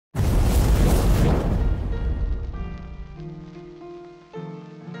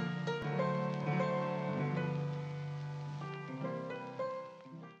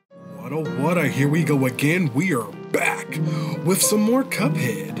Wudda Wudda, here we go again. We are back with some more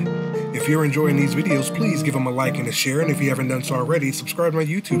Cuphead. If you're enjoying these videos, please give them a like and a share, and if you haven't done so already, subscribe to my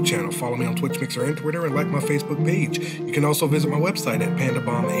YouTube channel, follow me on Twitch, Mixer, and Twitter, and like my Facebook page. You can also visit my website at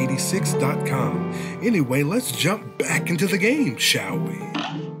PandaBomb86.com. Anyway, let's jump back into the game, shall we?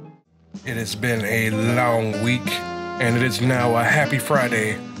 It has been a long week, and it is now a happy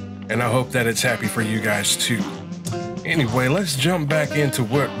Friday, and I hope that it's happy for you guys too. Anyway, let's jump back into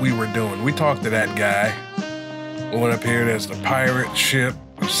what we were doing. We talked to that guy. One appeared as the pirate ship,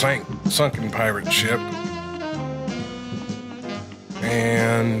 sunken pirate ship.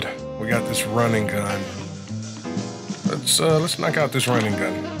 And we got this running gun. Let's knock out this running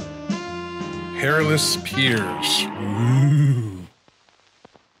gun. Perilous Piers. Ooh.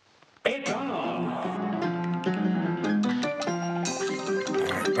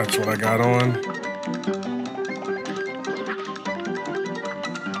 Alright, that's what I got on.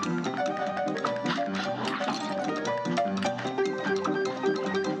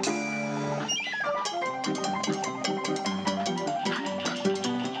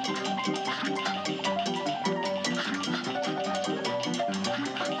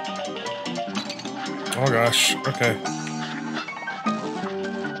 Oh gosh, okay.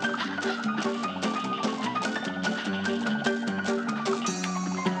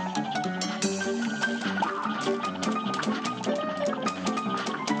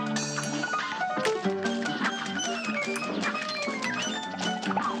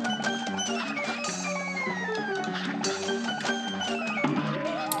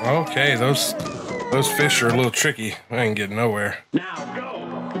 Okay, those fish are a little tricky. I ain't getting nowhere. Now go.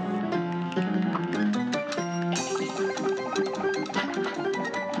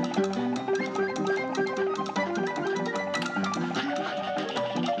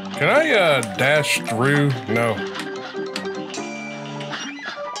 Can I dash through? No.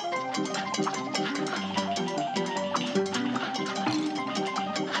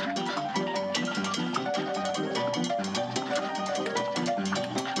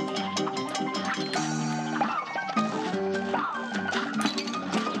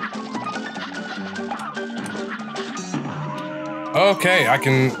 Okay, I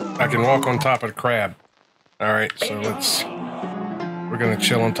can walk on top of the crab. All right, so we're gonna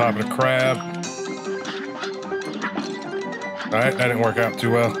chill on top of the crab. All right, that didn't work out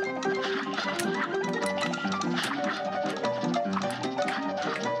too well.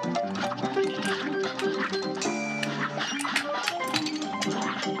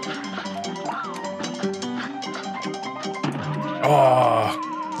 Oh.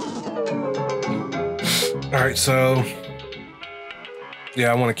 All right, so yeah,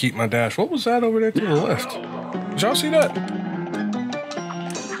 I want to keep my dash. What was that over there to the left? Did y'all see that?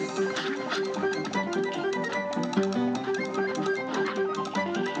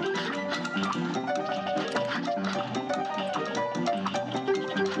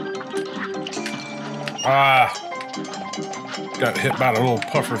 Ah, got hit by the little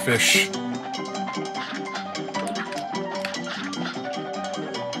puffer fish.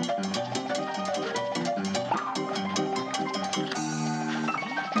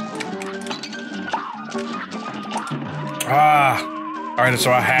 Ah, all right,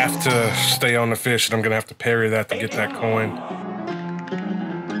 so I have to stay on the fish, and I'm gonna have to parry that to get that coin.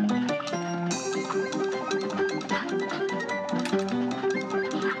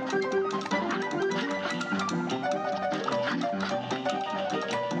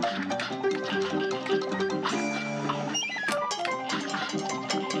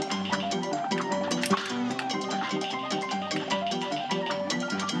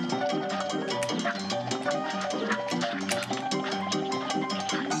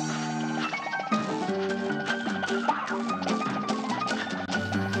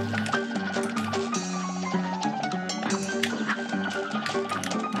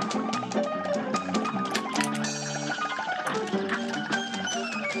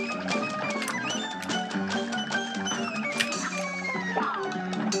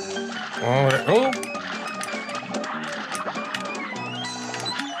 Oh.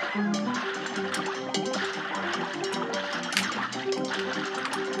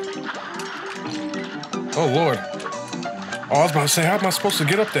 Oh, Lord. Oh, I was about to say, how am I supposed to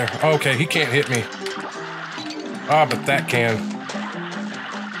get up there? Oh, okay, he can't hit me. Ah, but that can.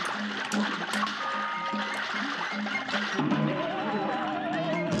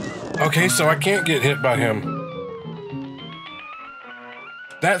 Okay, so I can't get hit by him.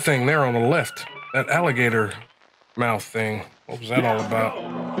 That thing there on the left, that alligator mouth thing, what was that all about?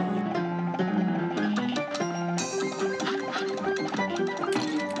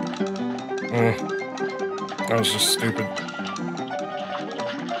 That was just stupid.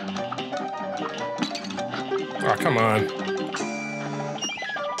 Oh, come on.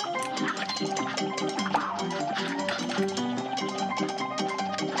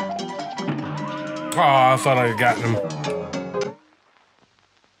 Oh, I thought I had gotten him.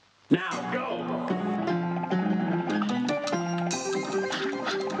 Now go.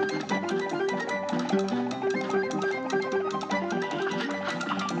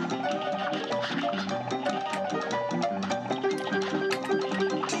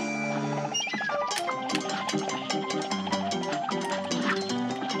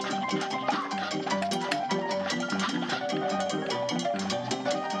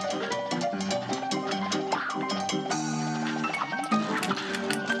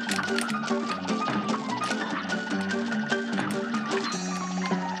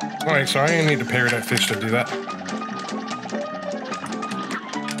 Alright, so I didn't need to parry that fish to do that.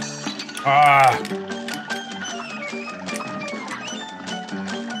 Ah!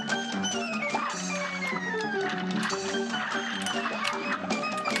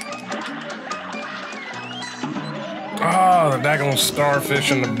 Ah, the daggone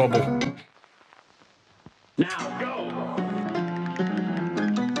starfish in the bubble. Now go.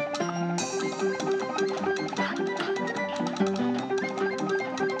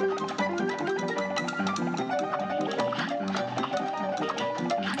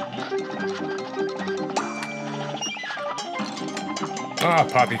 Ah,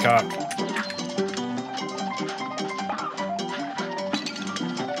 poppycock.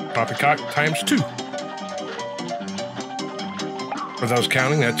 Poppycock times 2. For those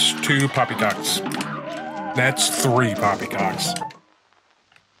counting, that's 2 poppycocks. That's 3 poppycocks.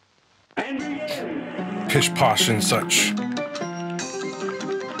 Pish posh and such.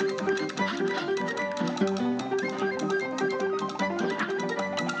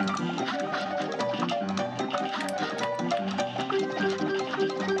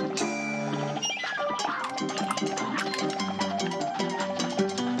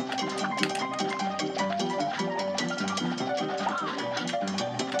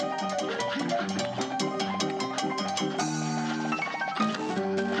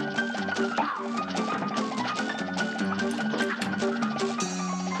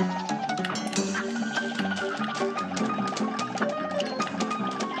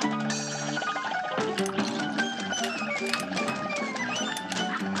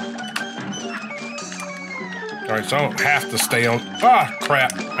 Alright, so I don't have to stay on... Ah,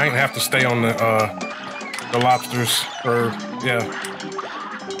 crap. I ain't have to stay on the lobsters. Or, yeah.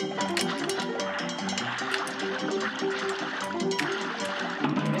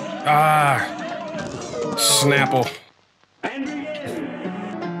 Ah. Snapple.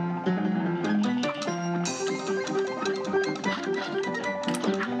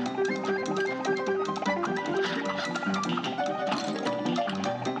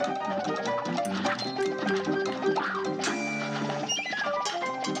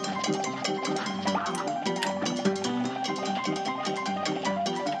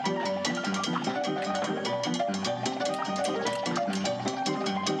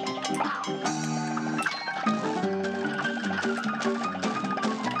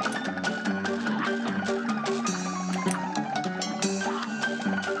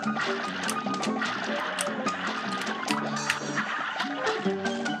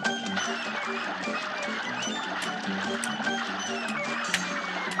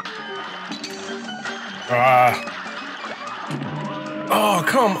 Oh,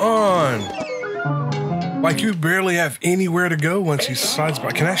 come on! Like, you barely have anywhere to go once he decides.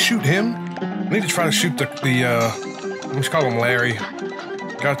 But can I shoot him? I need to try to shoot let's call him Larry.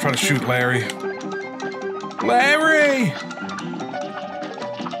 Gotta try to shoot Larry. Larry!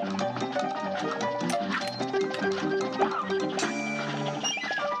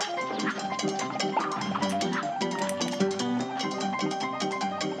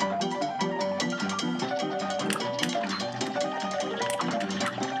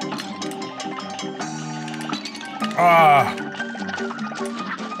 Ah.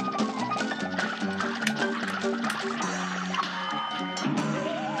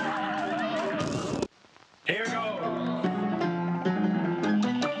 Here goes.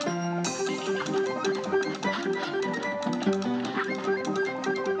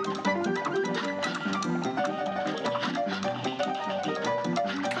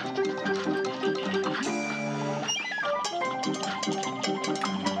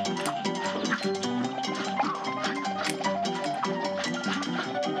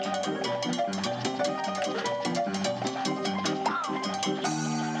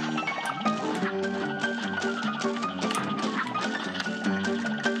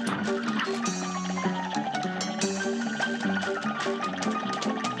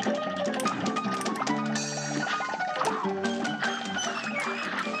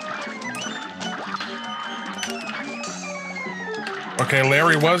 Okay,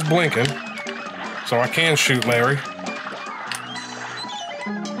 Larry was blinking, so I can shoot Larry.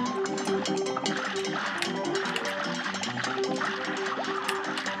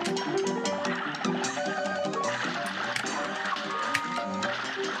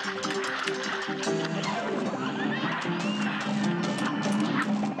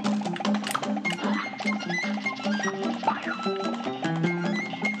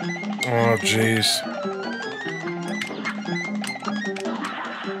 Oh, jeez.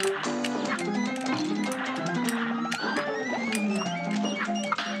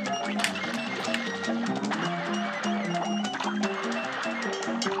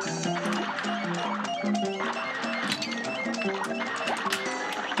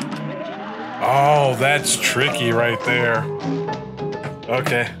 Oh, that's tricky right there.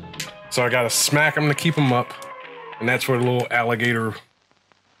 Okay. So I gotta smack him to keep him up. And that's where the little alligator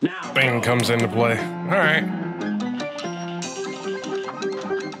thing comes into play. All right.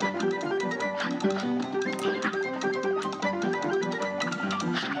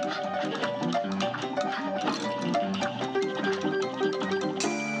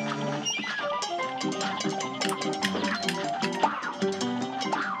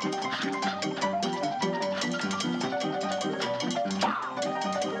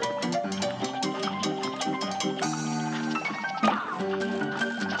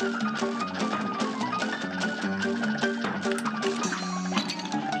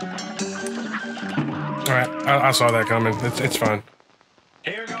 All right, I saw that coming. It's fine.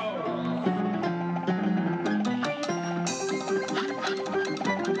 Here goes.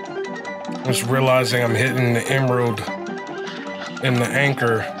 Just realizing I'm hitting the emerald in the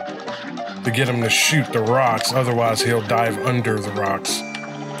anchor to get him to shoot the rocks. Otherwise, he'll dive under the rocks.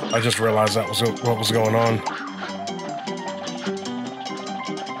 I just realized that was what was going on.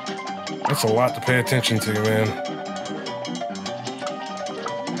 That's a lot to pay attention to, man.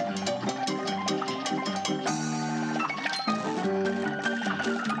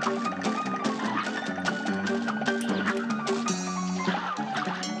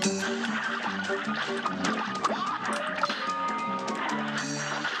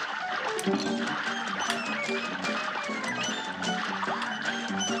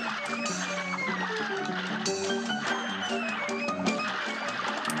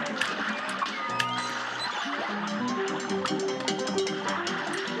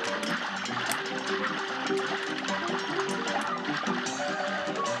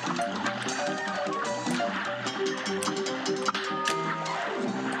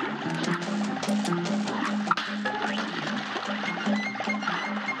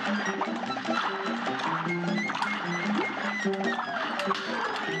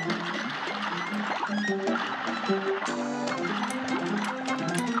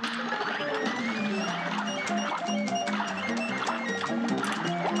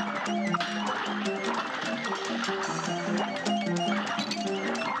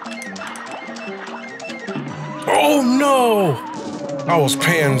 Oh no! I was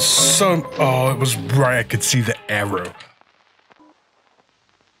paying some. Oh, it was right. I could see the arrow.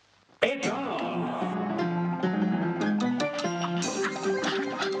 It's on.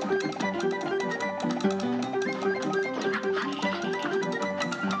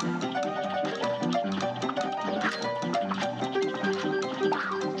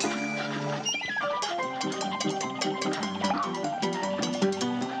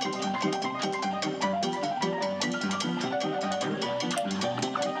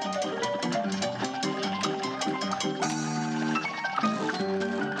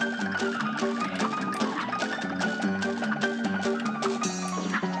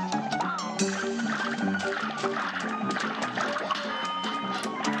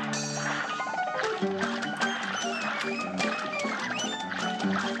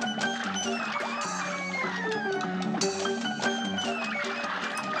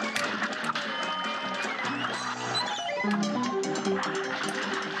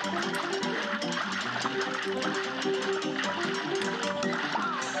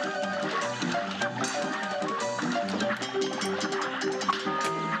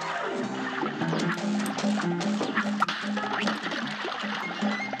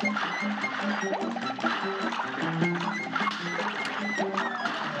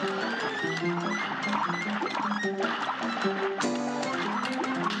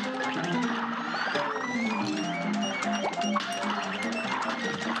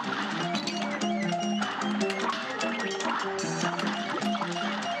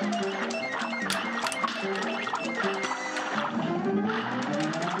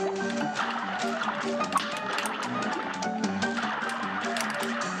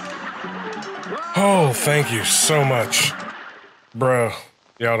 Oh, thank you so much. Bro,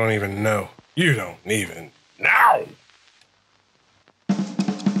 y'all don't even know. You don't even know.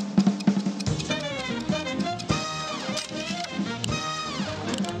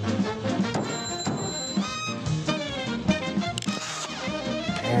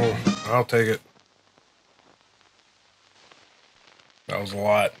 I'll take it. That was a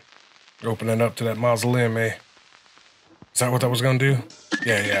lot. Opening up to that mausoleum, eh? Is that what that was gonna do?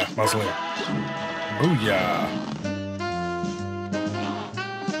 Yeah, mausoleum. Booyah.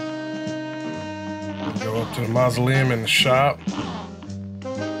 Go up to the mausoleum in the shop.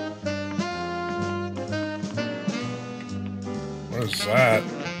 What is that?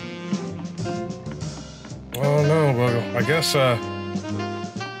 Oh no, well, I guess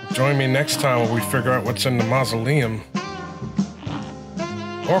join me next time when we figure out what's in the mausoleum.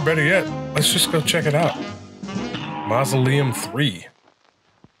 Or better yet, let's just go check it out. Mausoleum 3.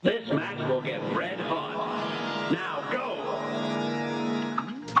 This match will get red hot. Now go!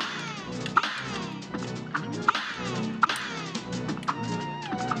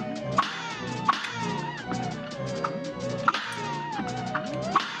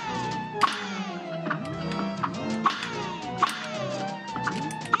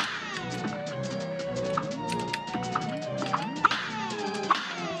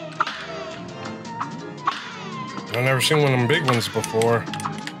 I've never seen one of them big ones before.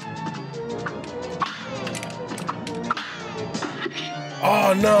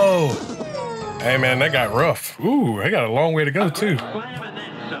 Oh no! Hey man, that got rough. Ooh, I got a long way to go too.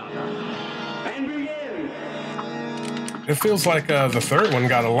 It feels like the third one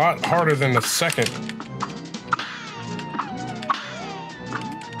got a lot harder than the second.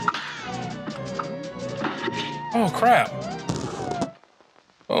 Oh crap.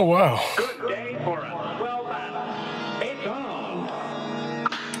 Oh wow. Good day for a swell battle. It's on.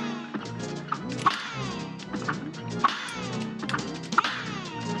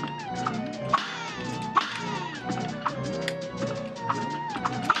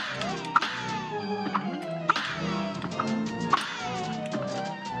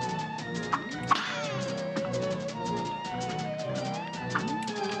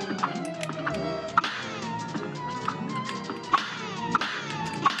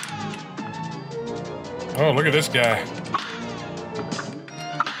 Oh, look at this guy.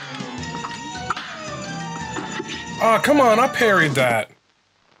 Oh, come on, I parried that.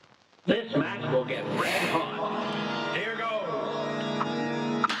 This match will get red hot. Here goes.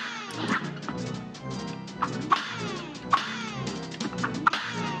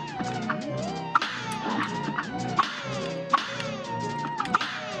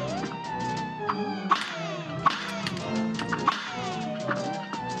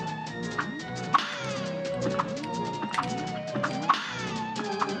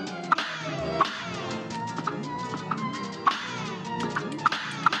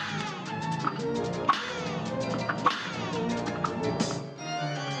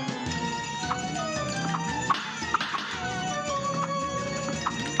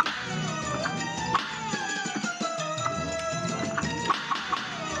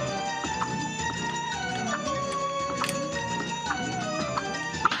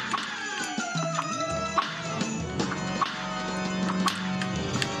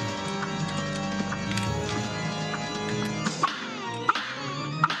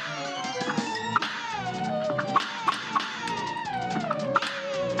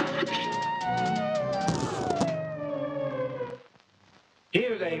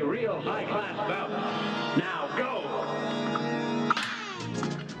 Here's a real high-class bout. Now go!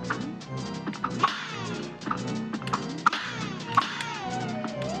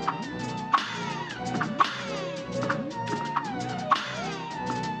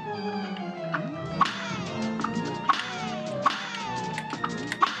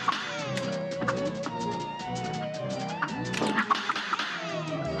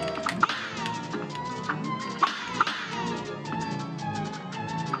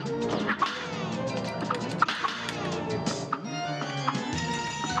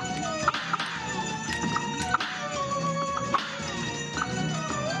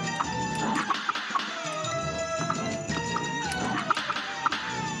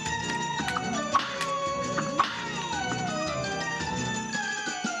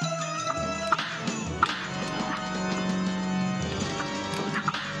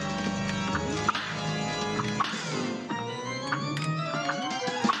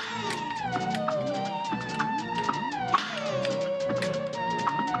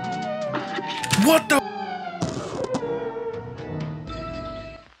 What the?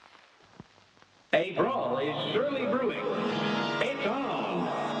 A brawl is surely brewing. It's on.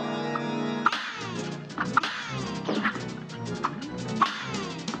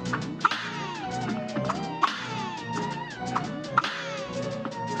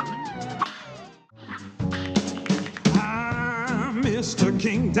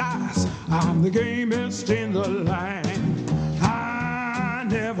 king dice. I'm the gamest in the land. I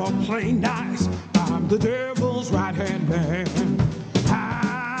never play nice. I'm the devil's right-hand man.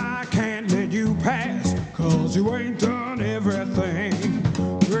 I can't let you pass, 'cause you ain't done